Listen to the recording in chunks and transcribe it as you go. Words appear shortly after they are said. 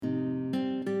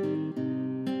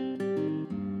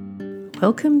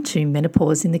Welcome to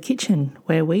Menopause in the Kitchen,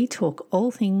 where we talk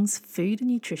all things food and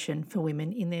nutrition for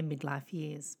women in their midlife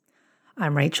years.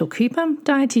 I'm Rachel Cooper,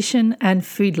 dietitian and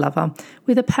food lover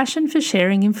with a passion for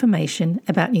sharing information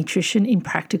about nutrition in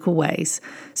practical ways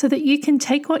so that you can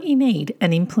take what you need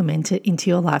and implement it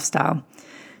into your lifestyle.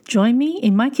 Join me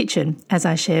in my kitchen as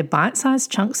I share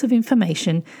bite-sized chunks of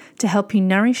information to help you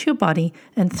nourish your body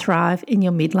and thrive in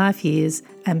your midlife years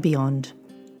and beyond.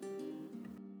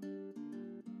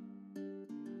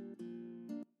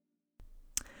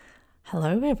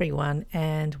 Hello everyone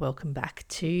and welcome back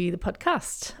to the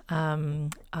podcast.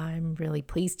 I'm really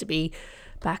pleased to be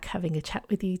back having a chat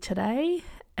with you today,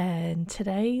 and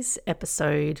today's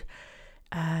episode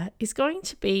is going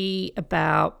to be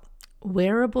about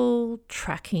wearable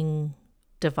tracking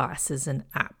devices and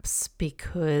apps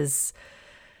because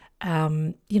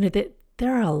there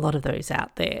are a lot of those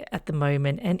out there at the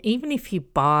moment, and even if you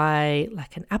buy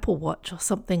like an Apple Watch or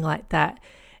something like that,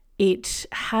 it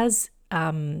has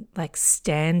like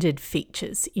standard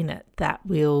features in it that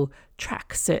will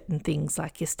track certain things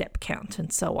like your step count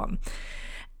and so on.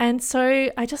 And so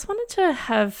I just wanted to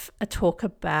have a talk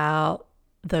about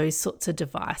those sorts of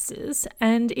devices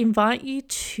and invite you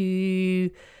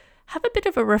to have a bit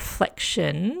of a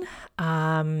reflection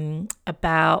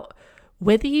about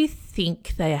whether you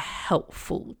think they are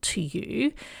helpful to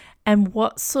you and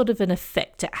what sort of an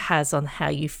effect it has on how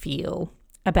you feel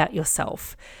about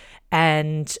yourself,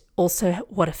 and also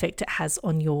what effect it has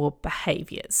on your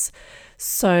behaviors.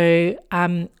 So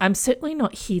I'm certainly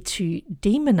not here to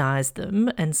demonize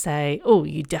them and say, oh,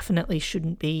 you definitely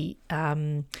shouldn't be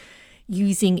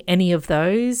using any of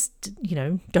those,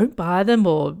 don't buy them,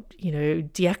 or,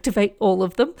 deactivate all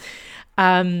of them.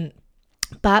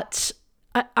 But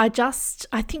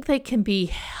I think they can be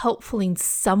helpful in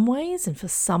some ways and for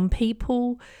some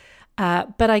people.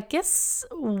 But I guess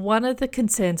one of the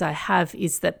concerns I have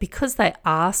is that because they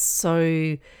are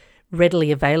so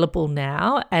readily available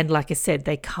now, and like I said,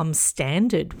 they come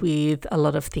standard with a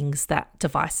lot of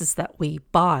devices that we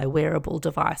buy, wearable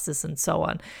devices and so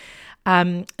on,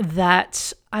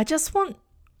 that I just want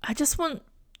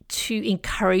to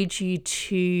encourage you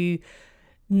to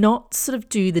not sort of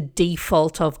do the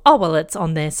default of, oh, well, it's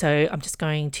on there, so I'm just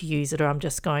going to use it, or I'm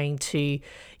just going to,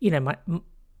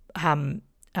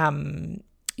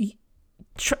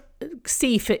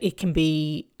 see if it can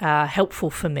be helpful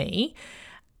for me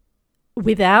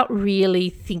without really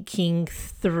thinking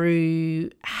through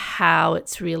how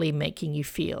it's really making you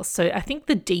feel. So I think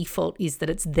the default is that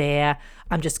it's there,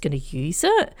 I'm just going to use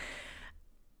it,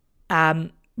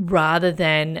 rather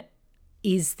than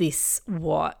is this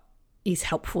what is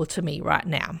helpful to me right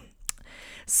now.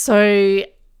 So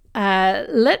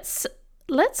let's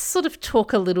sort of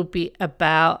talk a little bit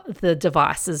about the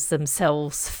devices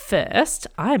themselves first.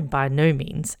 I'm by no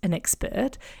means an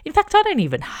expert. In fact, I don't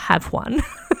even have one.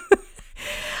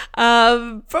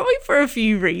 Probably for a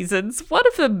few reasons. One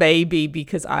of them may be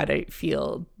because I don't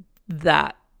feel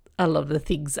that a lot of the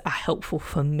things are helpful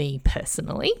for me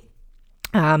personally.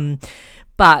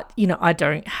 But, I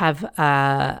don't have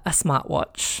a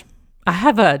smartwatch. I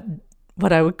have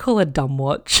what I would call a dumb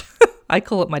watch. I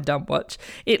call it my dumb watch.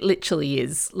 It literally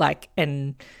is like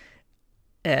a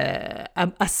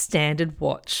standard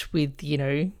watch with,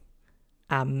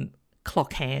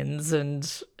 clock hands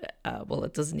and,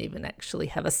 it doesn't even actually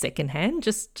have a second hand,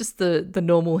 just the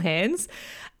normal hands.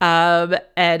 And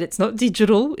it's not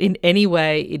digital in any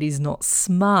way. It is not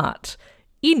smart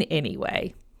in any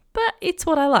way, but it's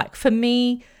what I like. For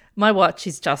me, my watch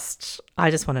is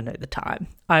I just want to know the time.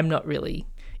 I'm not really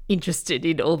interested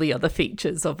in all the other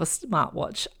features of a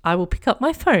smartwatch. I will pick up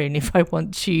my phone if I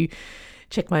want to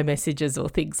check my messages or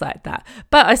things like that.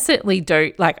 But I certainly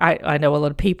don't, I know a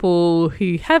lot of people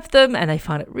who have them and they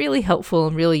find it really helpful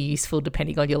and really useful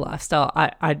depending on your lifestyle.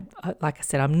 I like I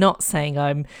said, I'm not saying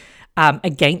I'm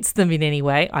against them in any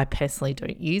way. I personally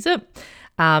don't use it.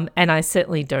 And I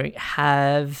certainly don't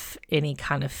have any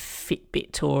kind of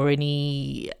Fitbit or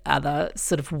any other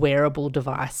sort of wearable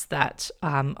device that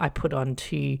I put on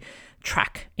to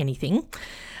track anything.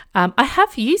 I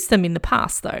have used them in the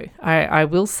past, though. I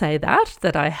will say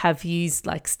that I have used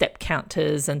like step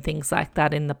counters and things like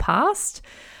that in the past.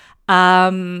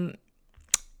 And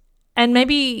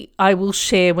maybe I will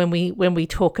share when we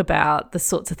talk about the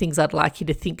sorts of things I'd like you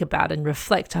to think about and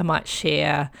reflect. I might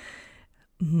share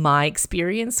my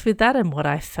experience with that and what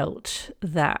I felt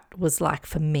that was like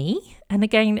for me. And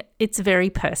again, it's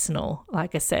very personal.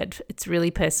 Like I said, it's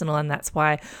really personal, and that's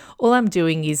why all I'm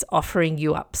doing is offering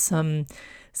you up some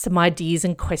ideas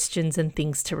and questions and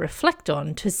things to reflect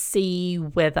on to see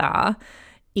whether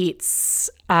it's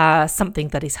something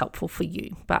that is helpful for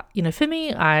you. But, for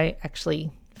me, I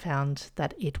actually found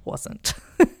that it wasn't.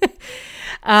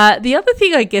 The other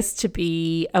thing, I guess, to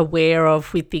be aware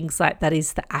of with things like that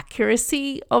is the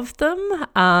accuracy of them.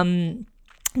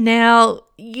 Now,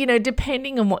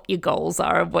 depending on what your goals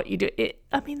are and what you do,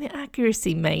 the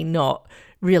accuracy may not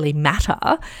really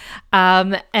matter.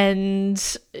 I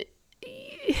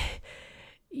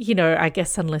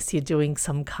guess unless you're doing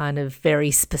some kind of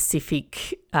very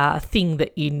specific thing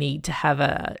that you need to have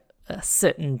a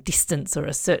certain distance or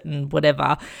a certain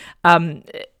whatever,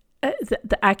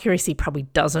 the accuracy probably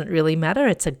doesn't really matter.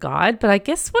 It's a guide. But I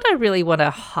guess what I really want to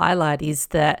highlight is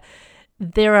that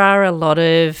there are a lot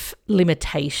of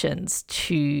limitations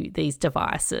to these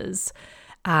devices.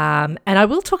 And I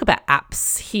will talk about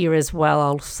apps here as well.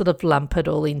 I'll sort of lump it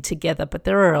all in together. But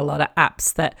there are a lot of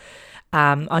apps that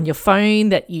on your phone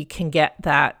that you can get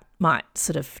that might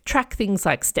sort of track things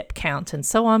like step count and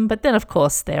so on. But then, of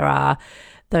course, there are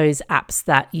those apps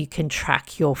that you can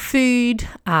track your food,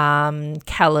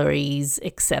 calories,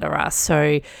 etc.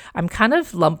 So I'm kind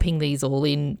of lumping these all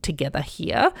in together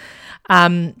here.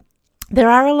 There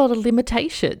are a lot of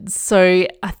limitations. So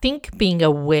I think being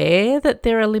aware that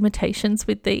there are limitations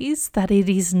with these, that it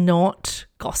is not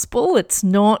gospel, it's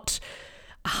not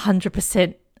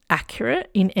 100% accurate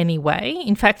in any way.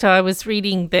 In fact, I was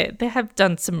reading that they have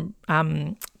done some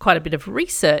quite a bit of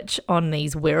research on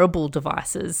these wearable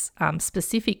devices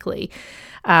specifically.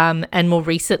 And more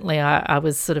recently, I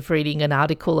was sort of reading an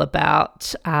article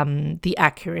about the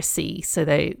accuracy. So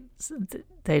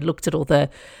they looked at all the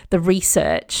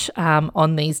research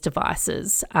on these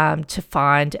devices to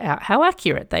find out how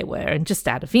accurate they were. And just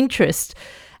out of interest,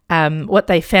 what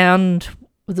they found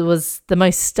was the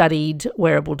most studied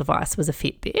wearable device was a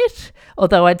Fitbit,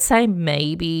 although I'd say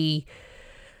maybe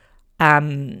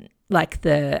like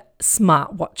the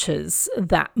smartwatches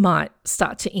that might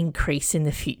start to increase in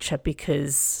the future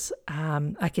because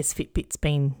I guess Fitbit's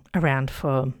been around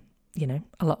for,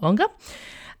 a lot longer.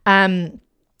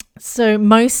 So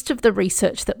most of the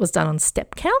research that was done on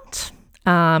step count,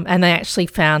 and they actually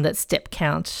found that step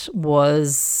count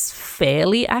was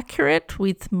fairly accurate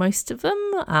with most of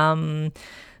them.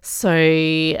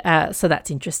 So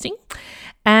that's interesting.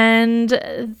 And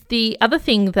the other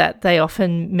thing that they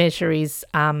often measure is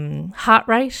heart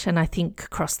rate. And I think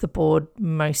across the board,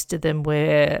 most of them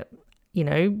were,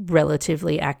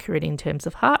 relatively accurate in terms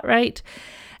of heart rate.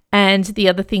 And the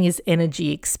other thing is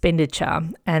energy expenditure.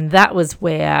 And that was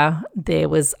where there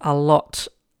was a lot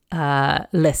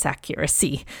less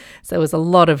accuracy. So there was a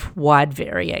lot of wide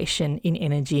variation in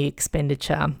energy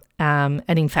expenditure. And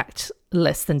in fact,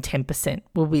 less than 10%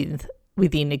 were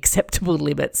within acceptable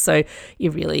limits. So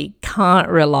you really can't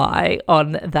rely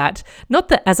on that. Not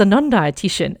that as a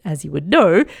non-dietitian, as you would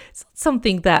know, it's not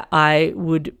something that I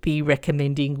would be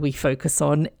recommending we focus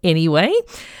on anyway.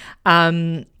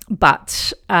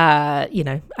 But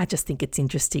I just think it's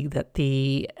interesting that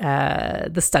the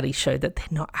studies show that they're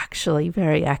not actually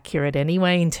very accurate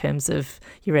anyway in terms of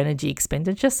your energy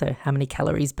expenditure, so how many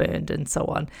calories burned and so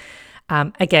on.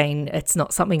 Again, it's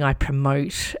not something I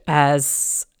promote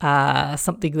as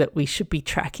something that we should be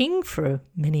tracking for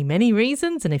many, many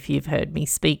reasons. And if you've heard me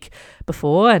speak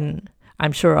before, and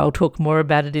I'm sure I'll talk more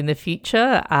about it in the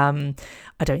future, I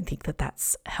don't think that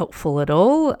that's helpful at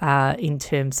all in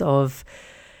terms of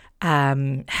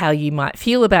how you might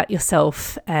feel about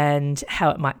yourself and how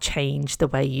it might change the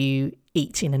way you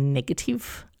eat in a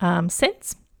negative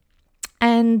sense.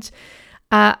 And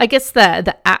I guess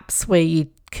the apps where you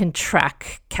can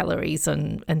track calories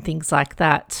and things like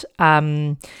that,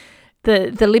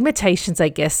 the limitations, I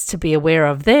guess, to be aware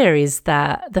of there is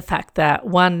that the fact that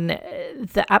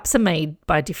the apps are made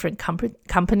by different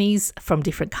companies from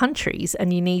different countries,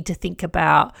 and you need to think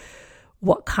about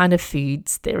what kind of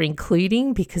foods they're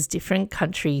including, because different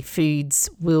country foods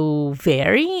will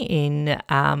vary in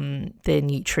their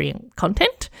nutrient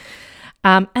content.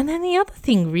 And then the other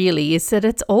thing really is that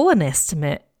it's all an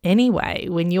estimate anyway.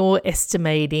 When you're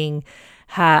estimating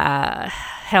how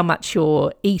much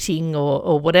you're eating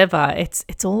or whatever,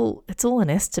 it's all an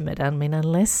estimate. I mean,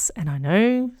 unless, and I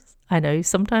know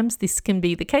sometimes this can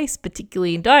be the case,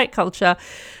 particularly in diet culture,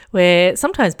 where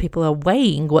sometimes people are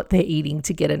weighing what they're eating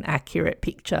to get an accurate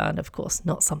picture. And of course,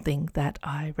 not something that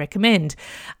I recommend,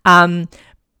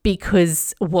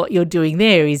 because what you're doing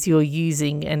there is you're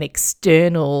using an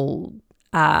external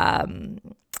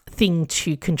thing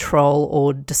to control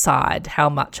or decide how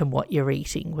much and what you're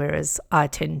eating. Whereas I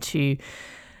tend to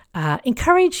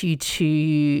encourage you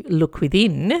to look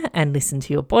within and listen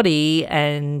to your body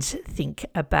and think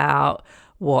about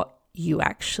what you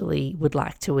actually would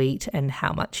like to eat and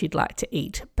how much you'd like to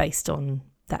eat based on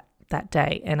that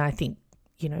day. And I think,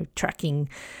 tracking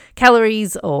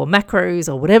calories or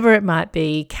macros or whatever it might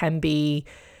be can be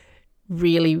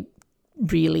really,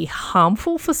 really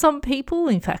harmful for some people.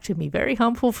 In fact, it can be very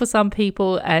harmful for some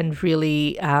people and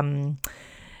really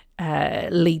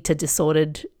lead to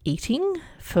disordered eating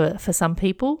for some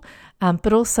people.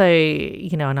 But also,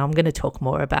 and I'm going to talk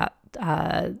more about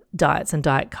diets and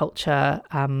diet culture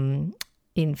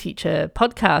in future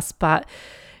podcasts, but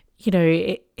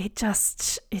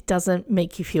it doesn't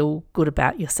make you feel good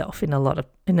about yourself in a lot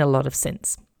of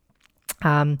sense.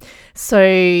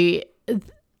 So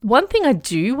one thing I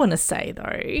do want to say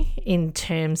though, in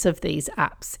terms of these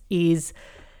apps, is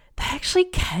they actually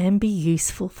can be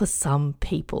useful for some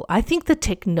people. I think the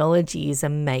technology is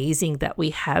amazing that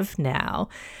we have now.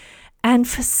 And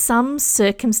for some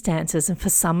circumstances and for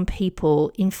some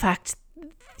people, in fact,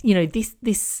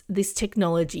 this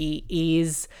technology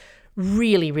is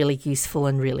really, really useful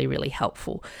and really, really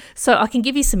helpful. So I can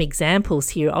give you some examples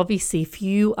here. Obviously, if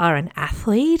you are an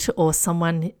athlete or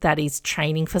someone that is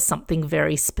training for something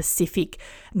very specific,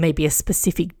 maybe a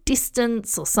specific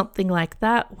distance or something like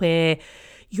that, where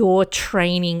you're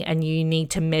training and you need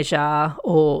to measure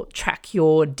or track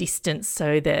your distance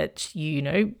so that you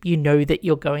know that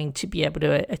you're going to be able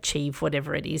to achieve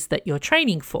whatever it is that you're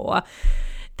training for,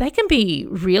 they can be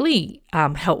really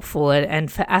helpful.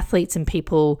 And for athletes and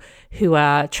people who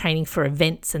are training for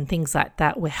events and things like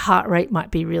that, where heart rate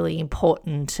might be really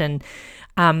important, and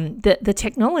the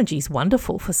technology is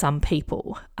wonderful for some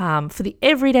people. For the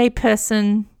everyday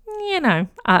person,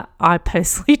 I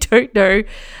personally don't know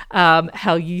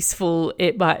how useful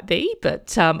it might be,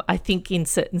 but I think in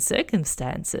certain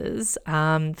circumstances,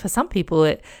 for some people,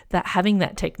 that having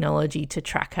that technology to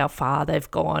track how far they've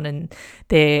gone and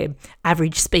their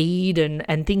average speed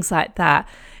and things like that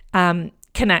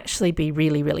can actually be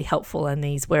really, really helpful, and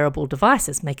these wearable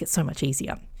devices make it so much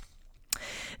easier.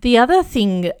 The other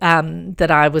thing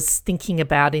that I was thinking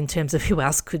about in terms of who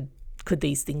else could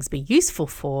these things be useful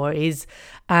for is,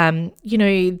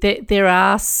 there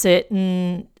are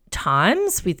certain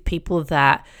times with people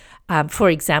that, for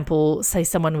example, say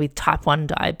someone with type 1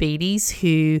 diabetes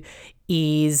who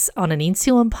is on an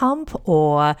insulin pump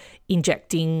or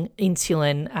injecting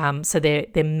insulin, so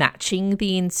they're matching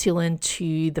the insulin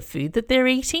to the food that they're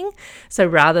eating. So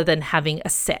rather than having a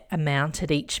set amount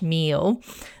at each meal,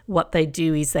 what they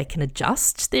do is they can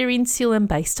adjust their insulin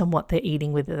based on what they're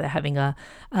eating, whether they're having a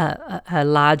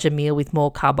larger meal with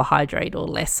more carbohydrate or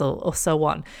less or so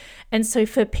on. And so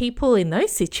for people in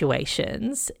those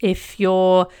situations, if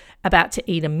you're about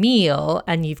to eat a meal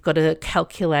and you've got to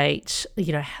calculate,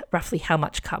 roughly how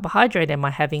much carbohydrate am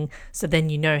I having, so then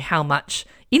you know how much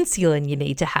insulin you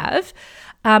need to have,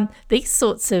 these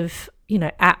sorts of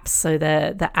apps, so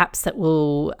the apps that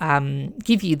will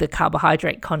give you the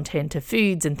carbohydrate content of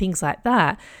foods and things like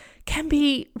that, can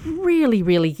be really,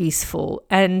 really useful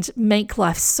and make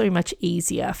life so much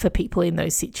easier for people in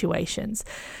those situations.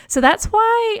 So that's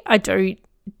why I don't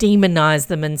demonize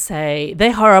them and say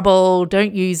they're horrible,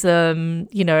 don't use them,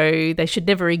 they should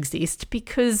never exist,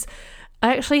 because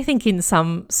I actually think in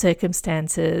some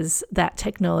circumstances that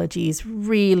technology is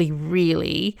really,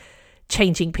 really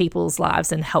changing people's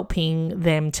lives and helping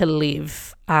them to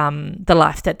live the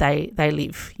life that they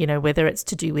live, whether it's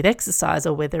to do with exercise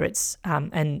or whether it's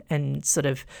and sort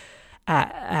of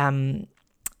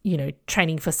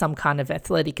training for some kind of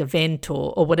athletic event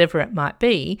or whatever it might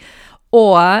be,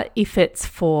 or if it's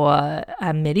for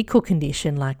a medical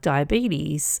condition like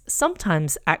diabetes.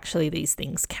 Sometimes actually these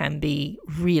things can be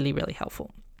really, really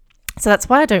helpful. So that's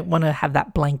why I don't want to have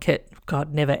that blanket,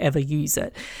 God, never ever use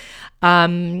it.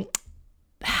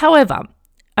 However,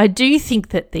 I do think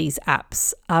that these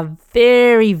apps are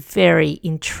very, very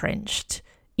entrenched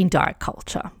in diet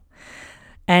culture.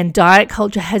 And diet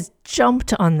culture has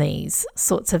jumped on these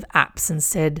sorts of apps and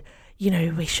said,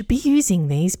 we should be using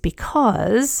these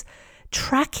because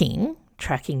tracking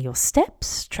your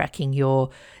steps, tracking your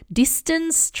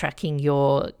distance, tracking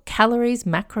your calories,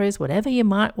 macros, whatever you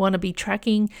might want to be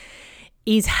tracking,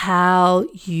 is how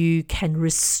you can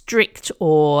restrict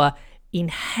or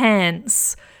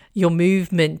enhance your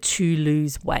movement to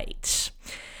lose weight.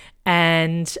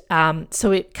 And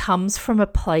so it comes from a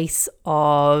place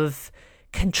of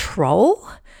control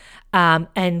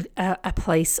and a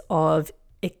place of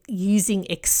using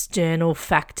external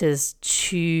factors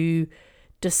to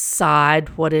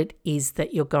decide what it is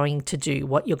that you're going to do,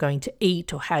 what you're going to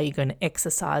eat, or how you're going to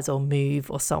exercise or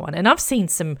move or so on. And I've seen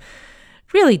some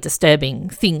really disturbing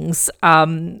things,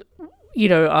 on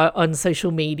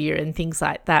social media and things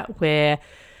like that, where,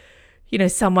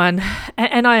 someone,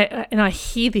 and I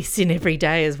hear this in every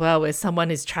day as well, where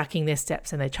someone is tracking their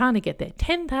steps and they're trying to get their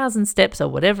 10,000 steps or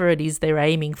whatever it is they're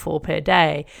aiming for per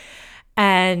day.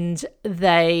 And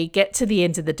they get to the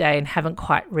end of the day and haven't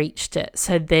quite reached it.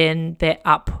 So then they're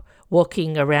up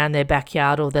walking around their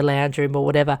backyard or their lounge room or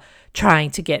whatever,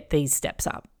 trying to get these steps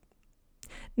up.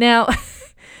 Now,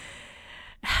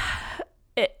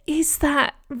 is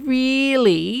that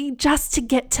really just to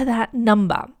get to that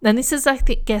number? And this is, I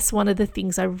guess, one of the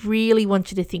things I really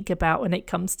want you to think about when it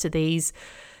comes to these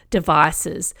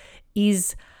devices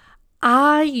is,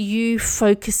 are you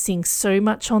focusing so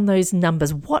much on those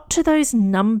numbers? What do those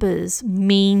numbers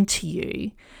mean to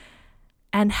you?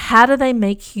 And how do they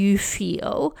make you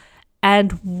feel?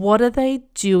 And what are they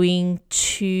doing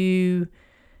to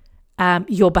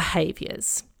your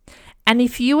behaviors? And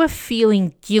if you are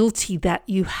feeling guilty that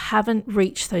you haven't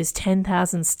reached those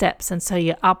 10,000 steps, and so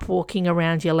you're up walking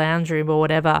around your lounge room or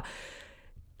whatever,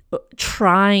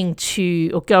 trying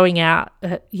to, or going out,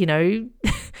 at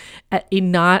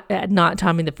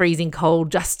nighttime in the freezing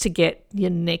cold just to get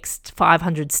your next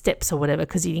 500 steps or whatever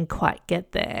because you didn't quite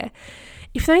get there.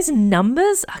 If those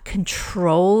numbers are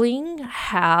controlling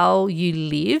how you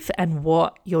live and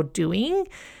what you're doing,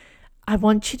 I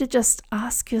want you to just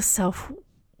ask yourself,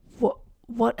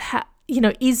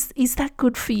 is that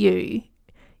good for you?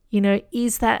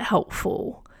 Is that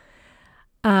helpful?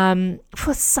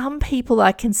 For some people,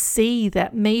 I can see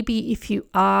that maybe if you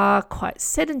are quite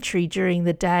sedentary during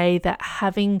the day, that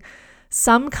having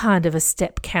some kind of a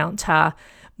step counter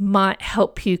might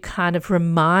help you kind of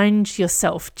remind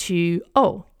yourself to,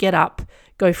 get up,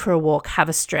 go for a walk, have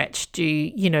a stretch,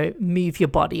 move your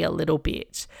body a little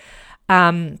bit.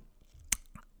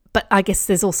 But I guess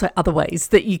there's also other ways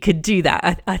that you could do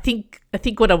that. I think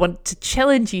what I want to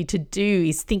challenge you to do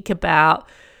is think about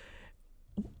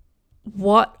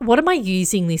what am I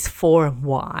using this for and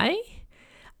why?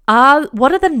 What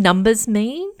do the numbers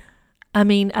mean? I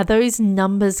mean, are those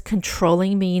numbers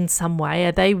controlling me in some way?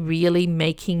 Are they really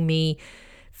making me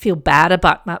feel bad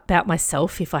about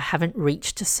myself if I haven't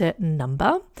reached a certain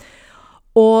number?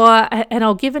 And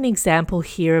I'll give an example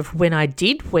here of when I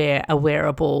did wear a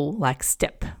wearable like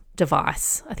step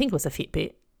device. I think it was a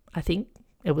Fitbit. I think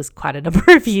it was quite a number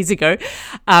of years ago.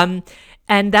 And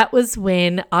that was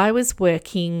when I was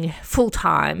working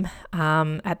full-time.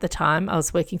 At the time, I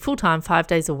was working full-time 5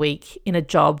 days a week in a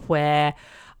job where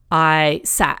I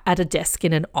sat at a desk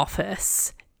in an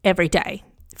office every day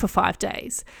for 5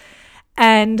 days.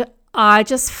 And I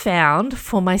just found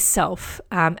for myself,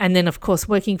 and then of course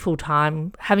working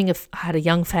full-time, I had a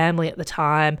young family at the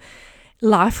time,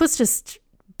 life was just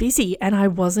busy and I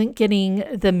wasn't getting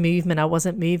the movement. I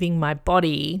wasn't moving my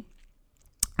body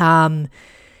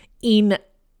in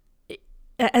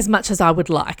as much as I would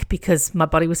like because my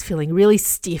body was feeling really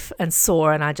stiff and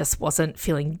sore and I just wasn't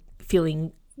feeling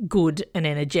good and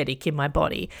energetic in my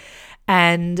body.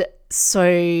 And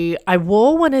so I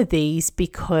wore one of these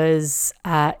because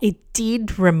it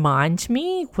did remind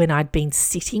me when I'd been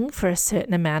sitting for a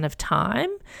certain amount of time.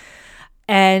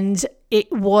 And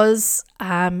it was,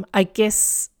 I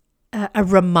guess, a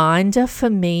reminder for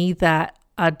me that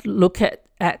I'd look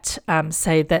at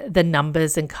say, the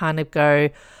numbers and kind of go,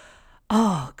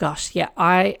 oh, gosh, yeah,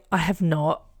 I have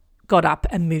not got up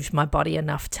and moved my body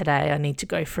enough today. I need to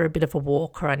go for a bit of a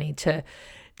walk or I need to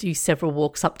do several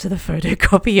walks up to the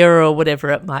photocopier or whatever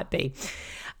it might be.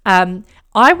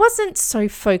 I wasn't so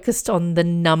focused on the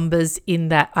numbers in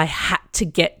that I had to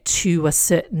get to a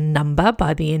certain number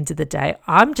by the end of the day.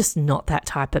 I'm just not that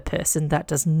type of person. That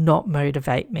does not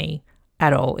motivate me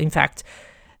at all. In fact,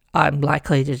 I'm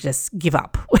likely to just give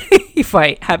up if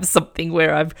I have something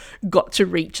where I've got to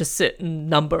reach a certain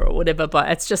number or whatever, but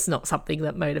it's just not something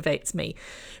that motivates me.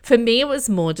 For me, it was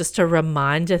more just a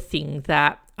reminder thing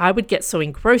that I would get so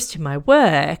engrossed in my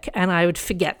work and I would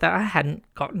forget that I hadn't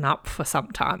gotten up for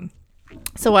some time.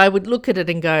 So I would look at it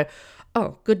and go,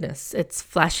 oh, goodness, it's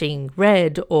flashing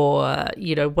red or,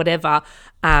 whatever.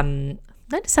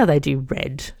 Notice how they do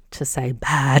red to say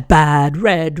bad,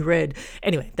 red.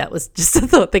 Anyway, that was just a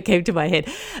thought that came to my head.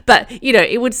 But,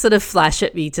 it would sort of flash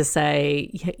at me to say,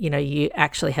 you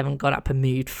actually haven't got up and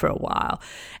moved for a while.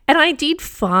 And I did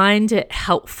find it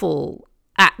helpful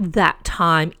at that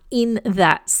time in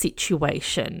that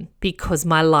situation because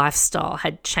my lifestyle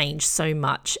had changed so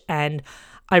much and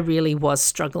I really was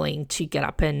struggling to get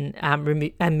up and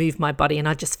move my body, and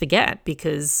I just forget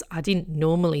because I didn't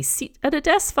normally sit at a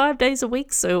desk 5 days a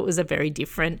week, so it was a very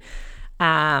different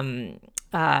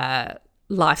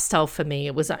lifestyle for me.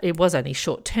 It was only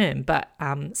short term, but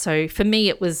so for me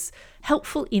it was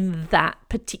helpful in that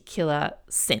particular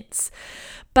sense.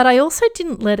 But I also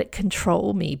didn't let it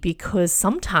control me, because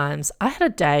sometimes I had a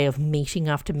day of meeting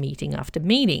after meeting after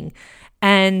meeting.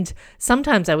 And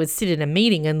sometimes I would sit in a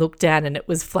meeting and look down and it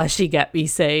was flashing at me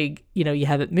saying, you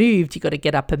haven't moved, you got to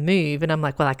get up and move. And I'm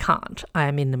like, well, I can't. I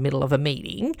am in the middle of a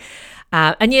meeting.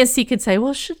 And yes, you could say,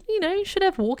 well, should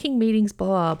have walking meetings,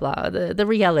 blah, blah. The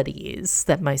reality is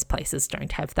that most places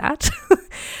don't have that.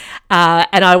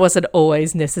 And I wasn't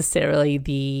always necessarily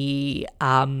the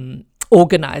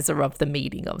organizer of the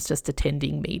meeting. I was just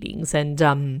attending meetings.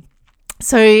 And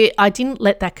so I didn't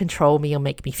let that control me or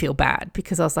make me feel bad,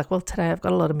 because I was like, well, today I've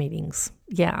got a lot of meetings.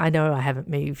 Yeah, I know I haven't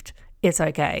moved. It's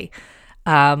okay.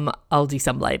 I'll do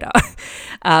some later.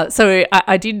 So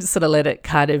I didn't sort of let it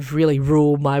kind of really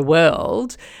rule my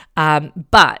world.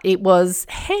 But it was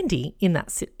handy in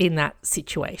that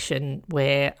situation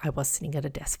where I was sitting at a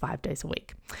desk 5 days a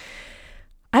week.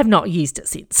 I have not used it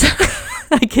since.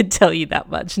 I can tell you that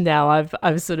much now.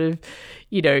 I've sort of,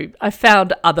 I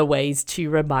found other ways to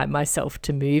remind myself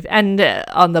to move. And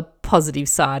on the positive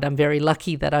side, I'm very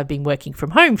lucky that I've been working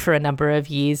from home for a number of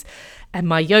years, and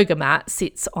my yoga mat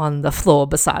sits on the floor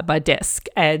beside my desk,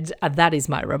 and that is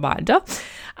my reminder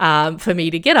for me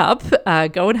to get up,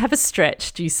 go and have a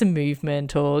stretch, do some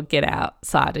movement, or get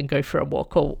outside and go for a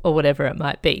walk, or whatever it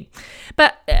might be.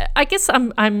 But I guess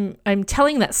I'm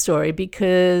telling that story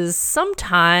because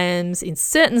sometimes in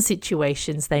certain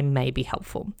situations they may be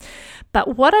helpful.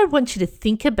 But what I want you to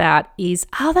think about is,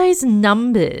 are those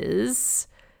numbers,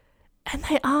 and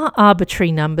they are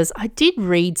arbitrary numbers. I did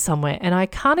read somewhere, and I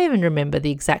can't even remember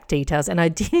the exact details, and I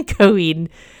didn't go in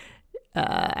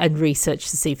and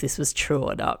research to see if this was true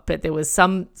or not, but there was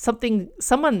someone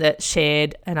that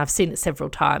shared, and I've seen it several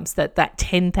times, that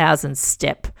 10,000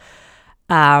 step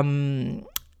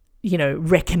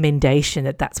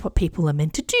recommendation, that's what people are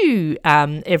meant to do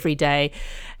every day,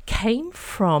 came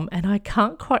from, and I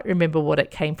can't quite remember what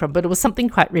it came from, but it was something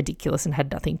quite ridiculous and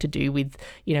had nothing to do with,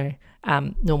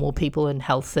 normal people and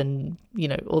health and,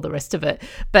 all the rest of it.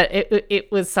 But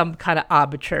it was some kind of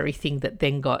arbitrary thing that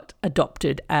then got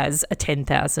adopted as a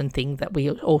 10,000 thing that we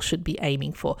all should be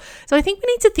aiming for. So I think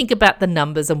we need to think about the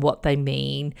numbers and what they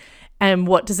mean, and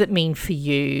what does it mean for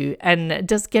you? And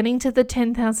does getting to the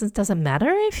 10,000, doesn't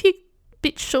matter if you're a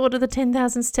bit short of the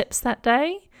 10,000 steps that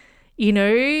day?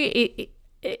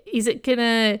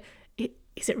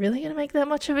 Is it really going to make that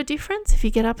much of a difference if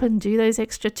you get up and do those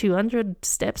extra 200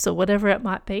 steps or whatever it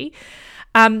might be?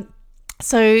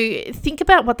 So think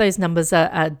about what those numbers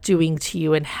are doing to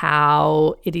you, and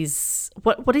how it is,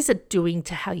 what is it doing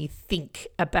to how you think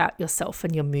about yourself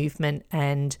and your movement,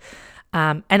 and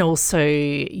also,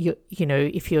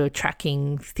 if you're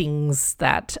tracking things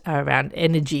that are around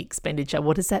energy expenditure,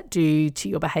 what does that do to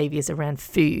your behaviors around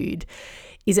food?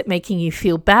 Is it making you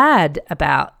feel bad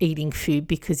about eating food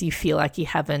because you feel like you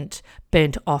haven't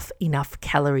burnt off enough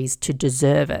calories to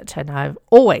deserve it? And I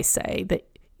always say that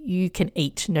you can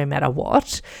eat no matter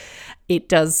what. It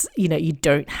does, you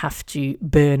don't have to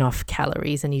burn off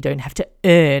calories, and you don't have to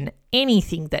earn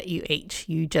anything that you eat.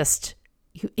 You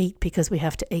eat because we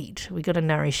have to eat. We've got to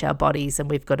nourish our bodies,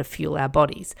 and we've got to fuel our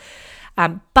bodies.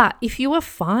 But if you are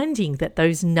finding that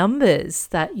those numbers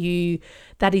that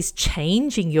is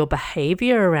changing your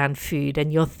behavior around food,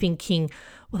 and you're thinking,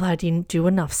 well, I didn't do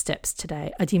enough steps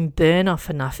today, I didn't burn off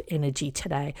enough energy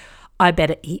today, I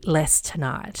better eat less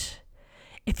tonight.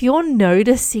 If you're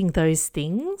noticing those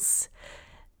things,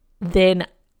 then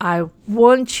I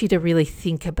want you to really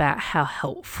think about how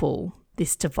helpful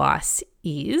this device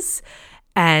is,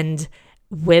 and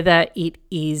whether it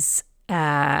is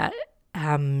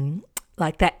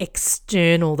like those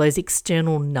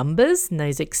external numbers and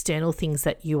those external things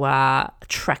that you are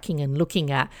tracking and looking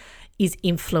at is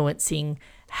influencing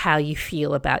how you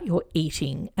feel about your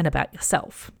eating and about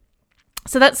yourself.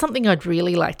 So that's something I'd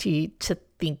really like you to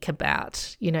think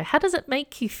about. How does it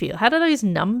make you feel? How do those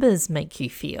numbers make you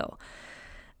feel?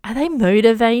 Are they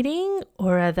motivating,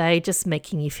 or are they just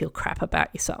making you feel crap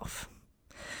about yourself?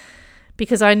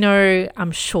 Because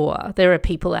I'm sure there are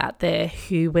people out there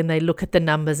who, when they look at the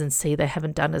numbers and see they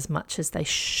haven't done as much as they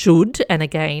should, and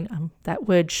again, that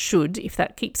word should, if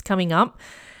that keeps coming up,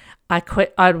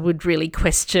 I would really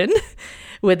question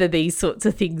whether these sorts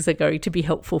of things are going to be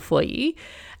helpful for you.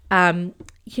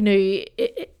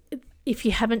 If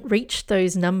you haven't reached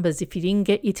those numbers, if you didn't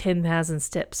get your 10,000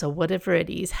 steps or whatever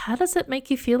it is, how does it make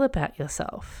you feel about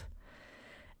yourself?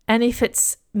 And if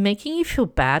it's making you feel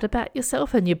bad about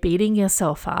yourself and you're beating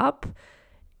yourself up,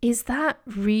 is that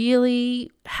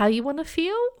really how you want to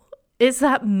feel? Is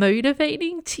that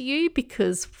motivating to you?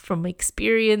 Because from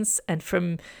experience and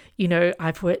from,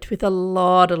 I've worked with a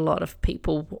lot of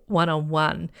people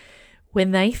one-on-one. When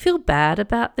they feel bad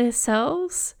about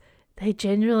themselves, they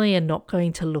generally are not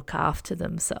going to look after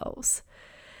themselves.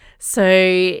 So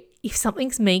if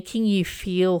something's making you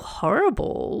feel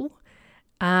horrible,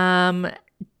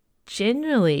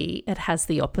 generally it has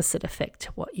the opposite effect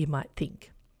to what you might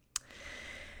think.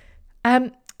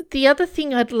 The other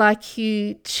thing I'd like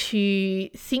you to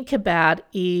think about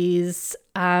is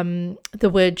the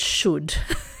word should,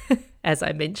 as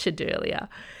I mentioned earlier.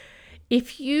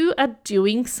 If you are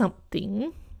doing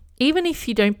something, even if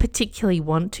you don't particularly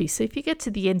want to, so if you get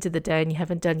to the end of the day and you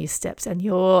haven't done your steps and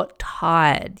you're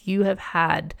tired, you have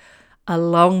had a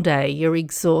long day, you're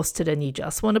exhausted and you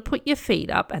just want to put your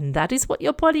feet up, and that is what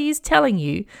your body is telling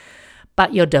you,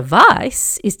 but your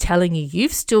device is telling you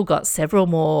you've still got several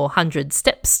more 100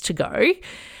 steps to go,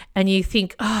 and you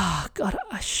think, oh God,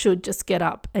 I should just get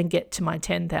up and get to my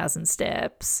 10,000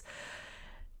 steps,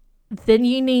 then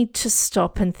you need to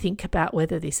stop and think about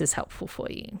whether this is helpful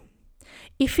for you.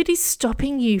 If it is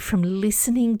stopping you from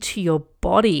listening to your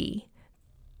body,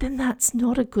 then that's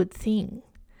not a good thing.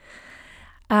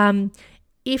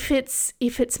 If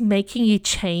it's making you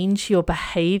change your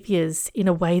behaviors in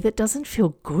a way that doesn't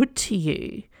feel good to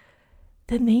you,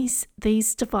 then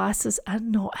these devices are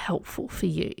not helpful for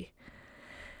you.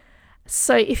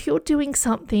 So if you're doing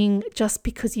something just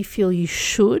because you feel you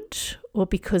should, or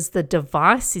because the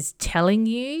device is telling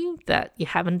you that you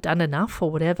haven't done enough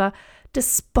or whatever,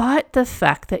 despite the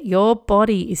fact that your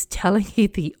body is telling you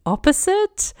the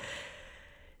opposite,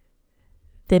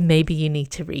 then maybe you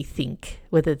need to rethink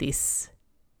whether this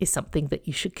is something that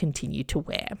you should continue to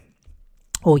wear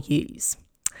or use.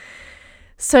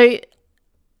 So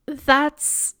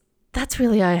that's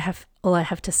really all I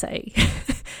have to say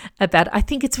about it. I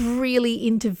think it's really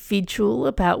individual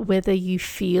about whether you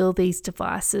feel these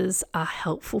devices are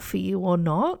helpful for you or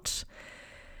not.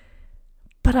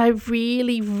 But I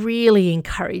really, really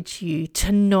encourage you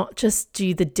to not just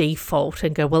do the default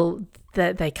and go, well,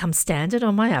 they come standard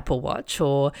on my Apple Watch,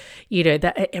 or,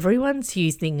 that everyone's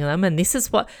using them and this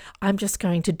is what I'm just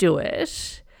going to do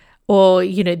it. Or,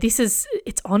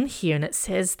 it's on here and it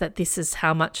says that this is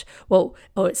how much, or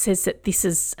it says that this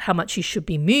is how much you should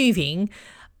be moving.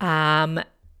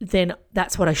 Then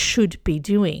that's what I should be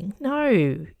doing. No,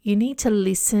 you need to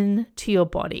listen to your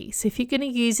body. So if you're going to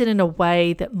use it in a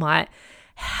way that might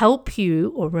help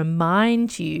you or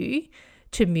remind you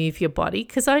to move your body,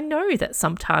 because I know that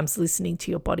sometimes listening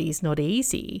to your body is not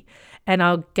easy. And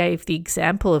I gave the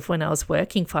example of when I was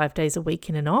working 5 days a week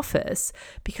in an office,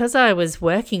 because I was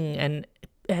working and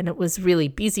it was really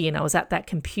busy and I was at that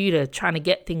computer trying to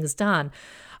get things done,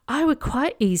 I would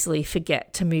quite easily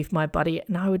forget to move my body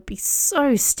and I would be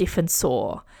so stiff and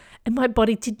sore. And my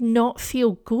body did not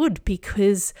feel good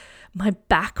because my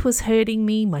back was hurting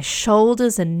me, my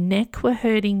shoulders and neck were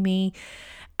hurting me.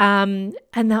 And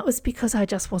that was because I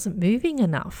just wasn't moving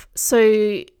enough.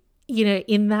 So,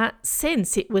 in that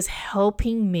sense, it was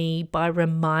helping me by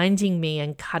reminding me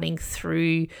and cutting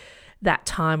through that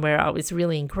time where I was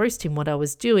really engrossed in what I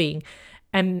was doing,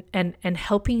 and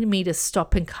helping me to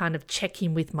stop and kind of check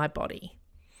in with my body.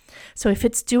 So if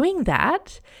it's doing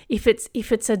that, if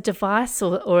it's a device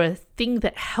or a thing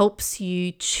that helps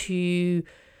you to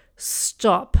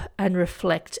stop and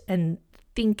reflect and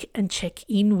think and check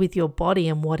in with your body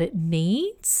and what it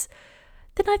needs,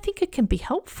 then I think it can be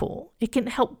helpful. It can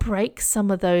help break some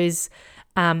of those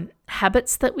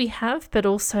habits that we have, but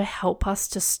also help us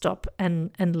to stop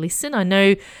and listen. I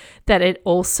know that it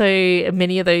also,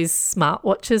 many of those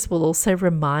smartwatches will also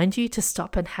remind you to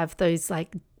stop and have those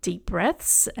like deep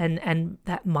breaths and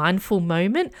that mindful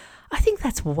moment. I think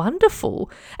that's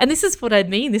wonderful. And this is what I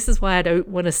mean. This is why I don't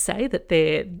want to say that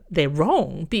they're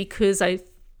wrong, because I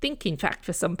think, in fact,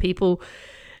 for some people,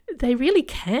 they really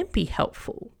can be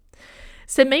helpful.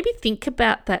 So maybe think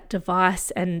about that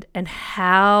device and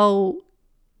how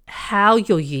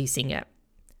you're using it.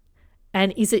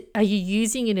 And are you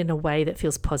using it in a way that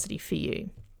feels positive for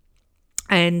you?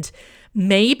 And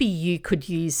maybe you could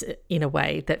use it in a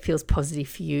way that feels positive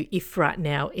for you if right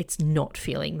now it's not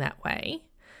feeling that way.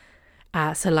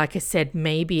 So like I said,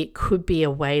 maybe it could be a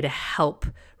way to help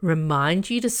remind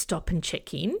you to stop and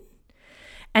check in.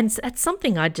 And that's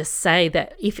something I just say,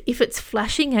 that if it's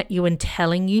flashing at you and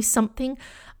telling you something,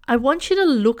 I want you to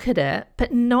look at it,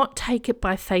 but not take it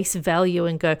by face value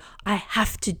and go, I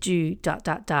have to do ...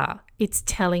 It's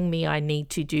telling me I need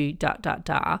to do ...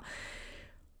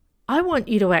 I want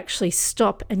you to actually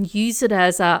stop and use it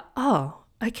as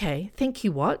okay, thank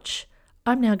you, watch.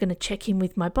 I'm now going to check in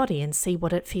with my body and see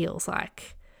what it feels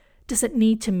like. Does it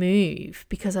need to move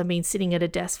because I've been sitting at a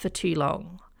desk for too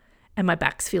long and my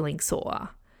back's feeling sore?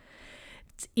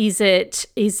 Is it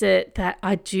that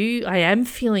I am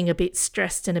feeling a bit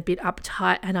stressed and a bit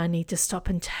uptight and I need to stop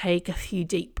and take a few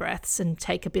deep breaths and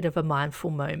take a bit of a mindful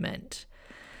moment?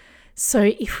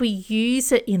 So if we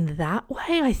use it in that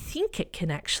way, I think it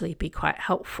can actually be quite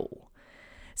helpful.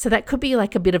 So that could be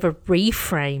like a bit of a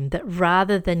reframe, that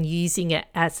rather than using it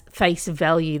as face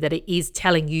value, that it is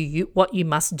telling you what you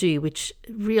must do, which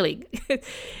really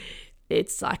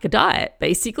it's like a diet.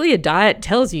 Basically, a diet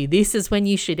tells you this is when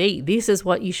you should eat, this is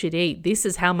what you should eat, this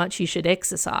is how much you should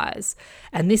exercise,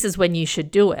 and this is when you should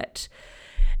do it.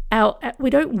 We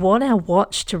don't want our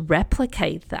watch to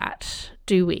replicate that,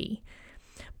 do we?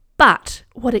 But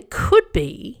what it could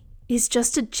be is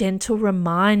just a gentle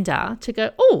reminder to go,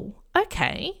 oh,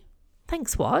 okay,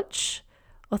 thanks watch,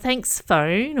 or thanks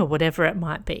phone, or whatever it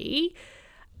might be.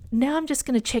 Now I'm just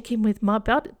going to check in with my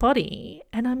body,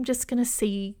 and I'm just going to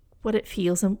see what it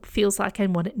feels like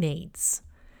and what it needs.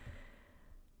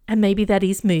 And maybe that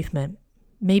is movement.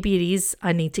 Maybe it is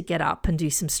I need to get up and do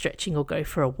some stretching or go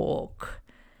for a walk.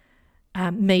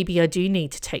 Maybe I do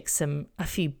need to take a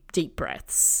few deep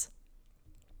breaths.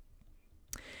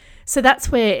 So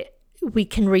that's where we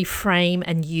can reframe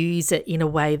and use it in a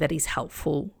way that is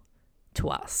helpful to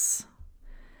us.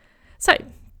 So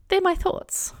they're my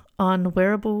thoughts on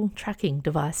wearable tracking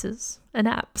devices and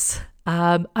apps.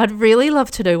 I'd really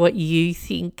love to know what you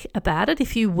think about it.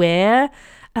 If you wear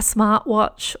a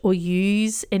smartwatch or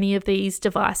use any of these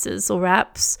devices or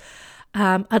apps,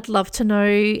 I'd love to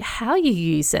know how you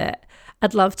use it.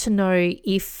 I'd love to know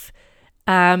if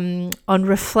on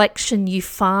reflection you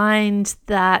find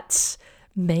that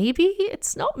maybe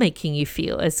it's not making you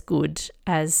feel as good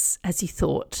as you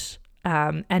thought,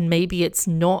 and maybe it's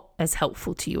not as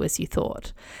helpful to you as you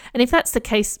thought. And if that's the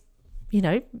case,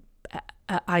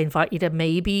 I invite you to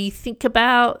maybe think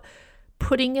about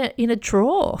putting it in a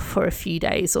drawer for a few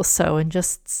days or so and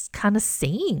just kind of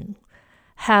seeing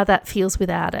how that feels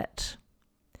without it.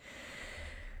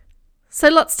 So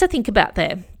lots to think about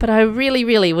there, but I really,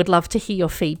 really would love to hear your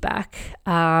feedback.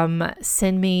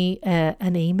 Send me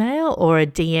an email or a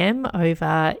DM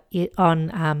over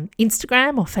on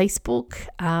Instagram or Facebook.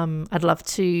 I'd love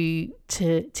to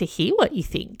hear what you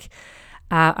think.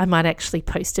 I might actually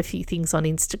post a few things on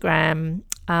Instagram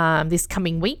this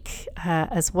coming week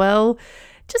as well,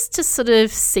 just to sort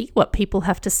of see what people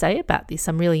have to say about this.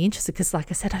 I'm really interested because,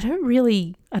 like I said, I don't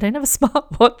have a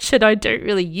smartwatch and I don't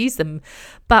really use them,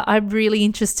 but I'm really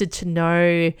interested to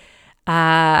know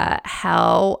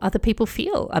how other people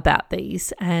feel about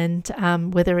these and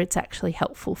whether it's actually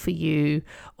helpful for you,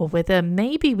 or whether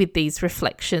maybe with these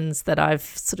reflections that I've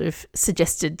sort of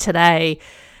suggested today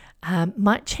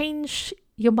might change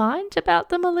your mind about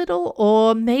them a little,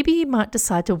 or maybe you might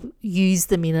decide to use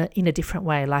them in a different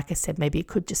way. Like I said, maybe it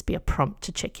could just be a prompt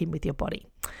to check in with your body.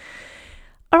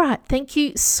 All right, thank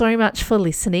you so much for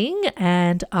listening,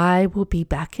 and I will be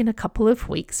back in a couple of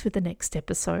weeks with the next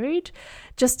episode.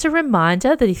 Just a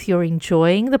reminder that if you're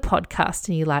enjoying the podcast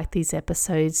and you like these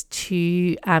episodes,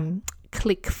 to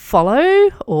click follow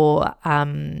or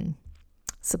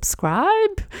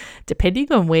subscribe,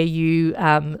 depending on where you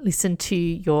listen to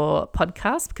your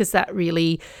podcast, because that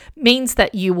really means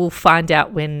that you will find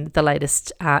out when the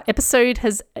latest episode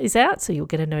is out, so you'll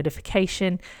get a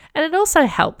notification, and it also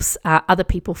helps other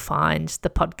people find the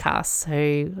podcast. So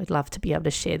I'd love to be able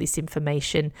to share this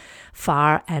information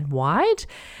far and wide.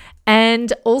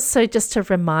 And also just a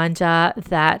reminder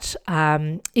that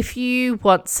if you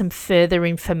want some further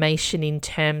information in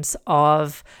terms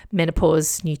of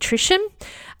menopause nutrition,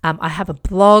 I have a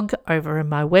blog over on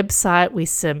my website with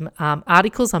some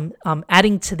articles. I'm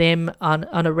adding to them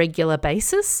on a regular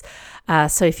basis.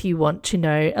 So if you want to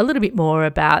know a little bit more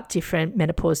about different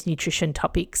menopause nutrition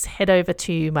topics, head over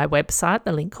to my website.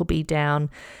 The link will be down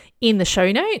in the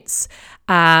show notes,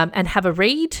 and have a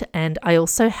read. And I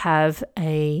also have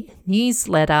a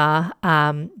newsletter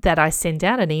that I send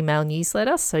out, an email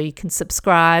newsletter, so you can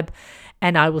subscribe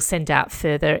and I will send out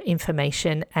further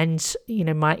information. And,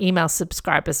 my email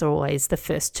subscribers are always the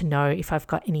first to know if I've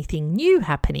got anything new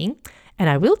happening. And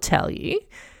I will tell you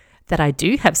that I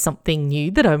do have something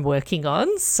new that I'm working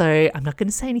on. So I'm not going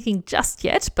to say anything just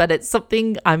yet, but it's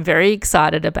something I'm very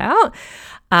excited about.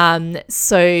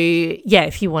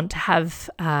 If you want to have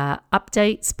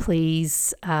updates,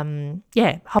 please,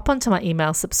 hop onto my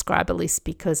email subscriber list,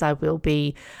 because I will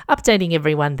be updating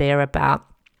everyone there about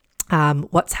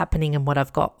what's happening and what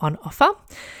I've got on offer.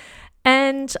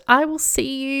 And I will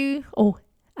see you,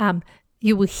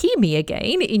 You will hear me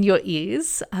again in your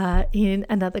ears in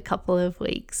another couple of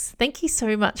weeks. Thank you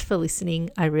so much for listening.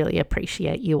 I really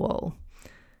appreciate you all.